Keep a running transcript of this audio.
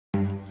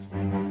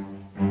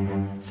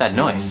What's that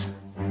noise?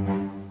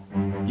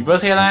 You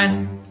both hear that?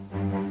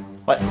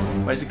 What?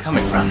 Where's it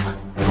coming from?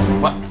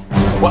 What?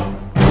 What?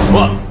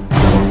 What?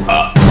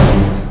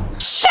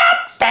 Shut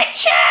up,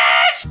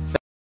 bitches!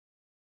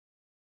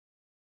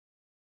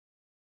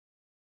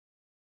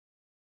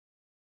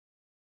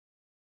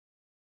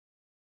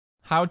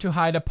 How to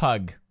hide a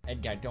pug.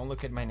 Edgar, don't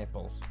look at my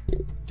nipples.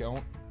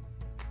 Don't.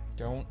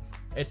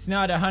 It's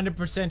not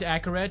 100%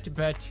 accurate,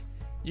 but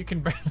you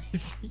can barely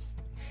see.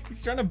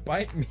 He's trying to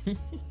bite me.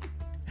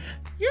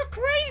 You're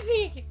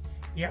crazy!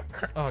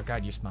 Oh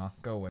god, you smell.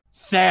 Go away.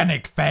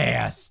 Sonic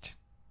fast!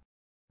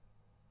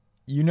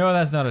 You know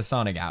that's not a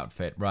Sonic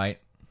outfit, right?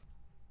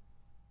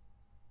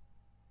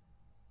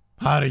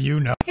 How do you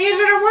know? Easy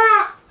to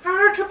walk,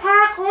 hard to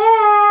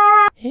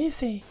parkour!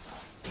 Easy.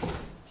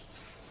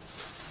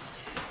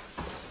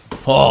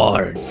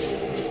 Hard.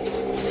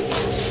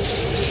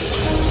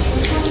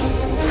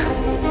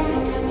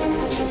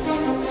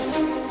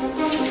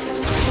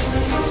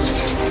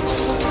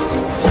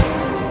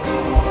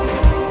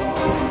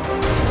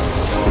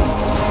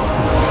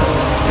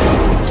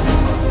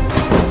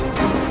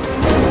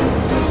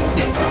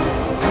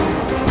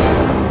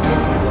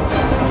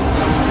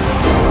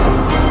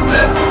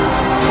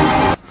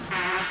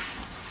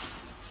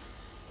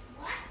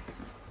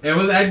 It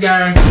was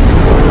Edgar.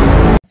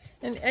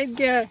 And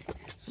Edgar.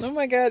 Oh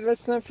my god,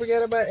 let's not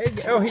forget about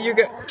Edgar. Oh, here you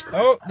go.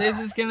 Oh,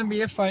 this is gonna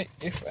be a fight.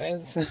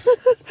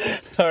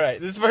 Alright,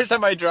 this is the first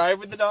time I drive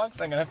with the dog,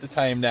 so I'm gonna have to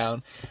tie him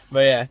down.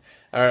 But yeah,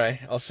 alright,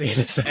 I'll see you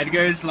in a second.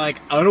 Edgar's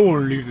like, I don't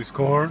want to leave this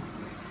car.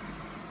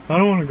 I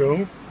don't want to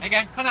go.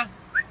 Edgar, come on.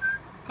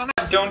 Come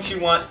on. Don't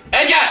you want...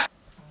 Edgar!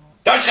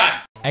 Don't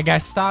shut! Edgar,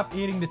 stop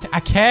eating the I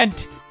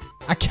can't,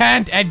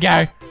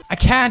 Edgar. I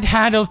can't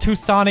handle two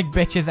Sonic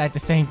bitches at the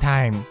same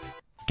time.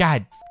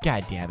 God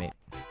damn it.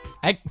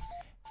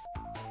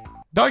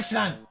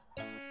 Deutschland!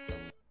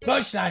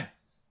 Deutschland!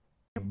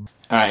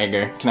 Alright,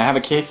 Edgar, can I have a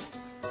kiss?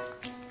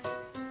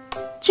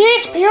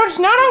 Jeez, Poods,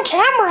 not on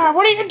camera.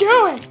 What are you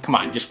doing? Come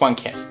on, just one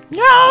kiss.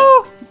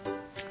 No!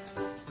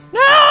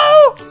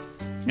 No!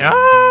 No!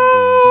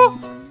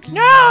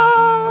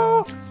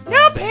 No!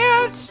 No,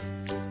 Poods!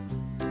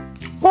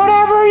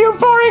 Whatever, you're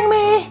boring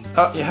me!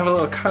 Oh, you have a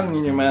little cotton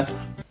in your mouth.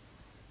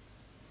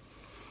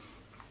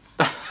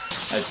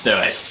 Let's do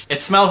it.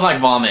 It smells like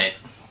vomit.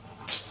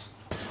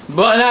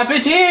 Bon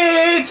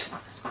appetit!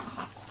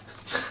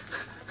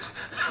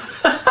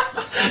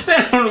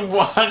 They don't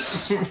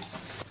watch me.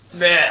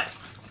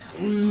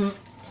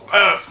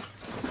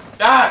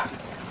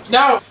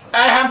 No!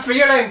 I have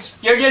feelings!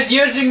 You're just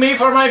using me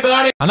for my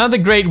body! Another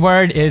great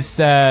word is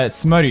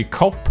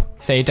smörjkopp.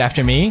 Say it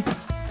after me.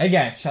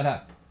 Edgar, shut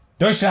up.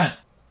 Deutschland!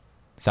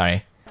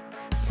 Sorry.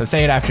 So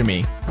say it after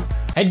me.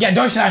 Edgar,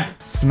 Deutschland!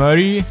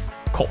 Smörjkopp.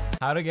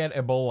 How to get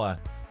Ebola.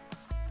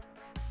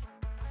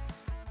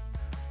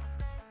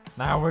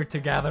 Now we're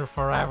together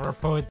forever,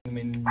 Poods. I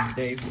mean,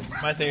 days.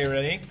 Matt, are you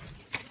ready?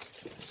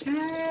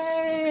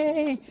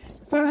 Hey!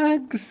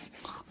 Bugs!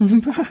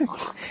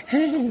 Bugs!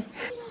 Hey!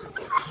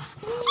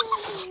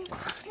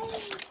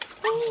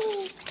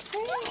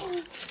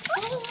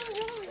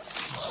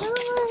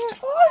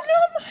 Oh no,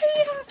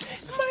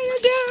 Maya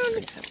down!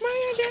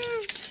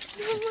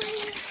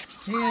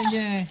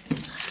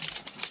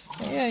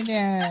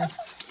 Yeah.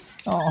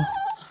 Oh,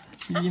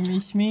 did you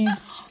miss me? I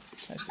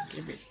think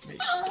you missed me.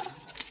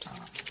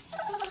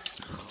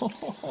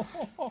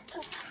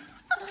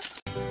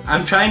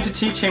 I'm trying to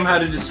teach him how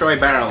to destroy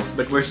barrels,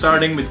 but we're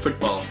starting with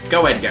footballs.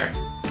 Go, Edgar.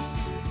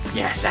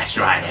 Yes, that's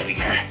right,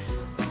 Edgar.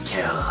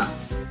 Kill.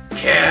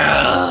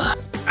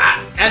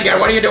 Edgar,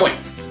 what are you doing?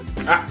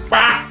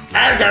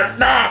 Edgar,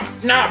 no,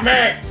 not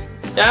me.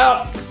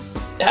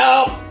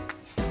 Help.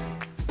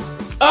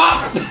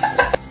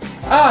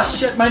 Oh,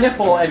 shit, my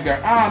nipple, Edgar.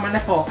 My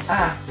nipple.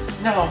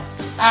 No.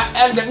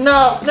 Edgar,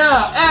 no.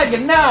 Edgar,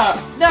 no.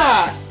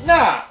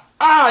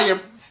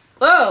 You're...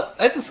 Oh,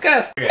 that's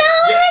disgusting. No,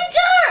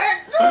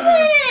 Edgar! Don't do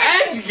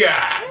it!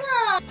 Edgar!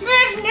 No! You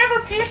guys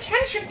never pay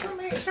attention to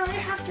me, so I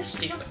have to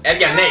steal it.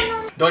 Edgar, Nate,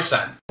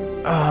 Deutschland.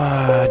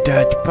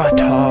 That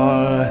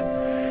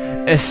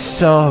butthole is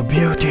so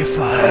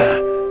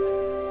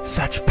beautiful.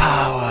 Such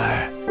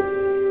power.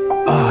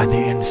 Oh,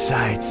 the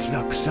insides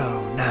look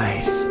so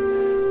nice.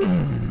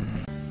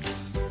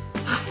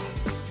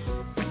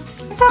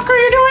 Fuck are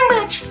you doing,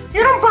 bitch?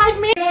 You don't bite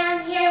me.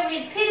 I'm here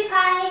with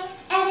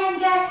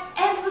PewDiePie&Edgar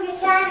and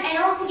Poods, and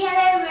all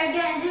together we're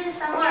gonna do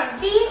some more of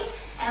these,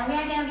 and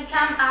we're gonna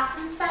become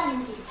awesome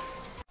scientists.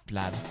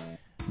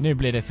 Nu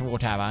blir det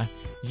svårt här, va?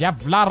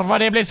 Jävlar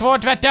vad det blir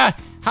svårt, vet du!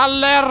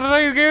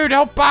 Herregud,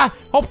 hoppa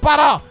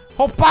då!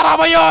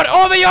 Vad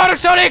gör du,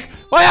 Sonic?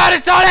 Vad gör du,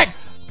 Sonic?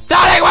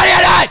 Sonic, what are you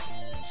doing?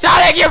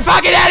 Sonic, you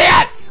fucking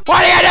idiot!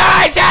 What are you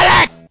doing,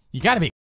 Sonic? You gotta be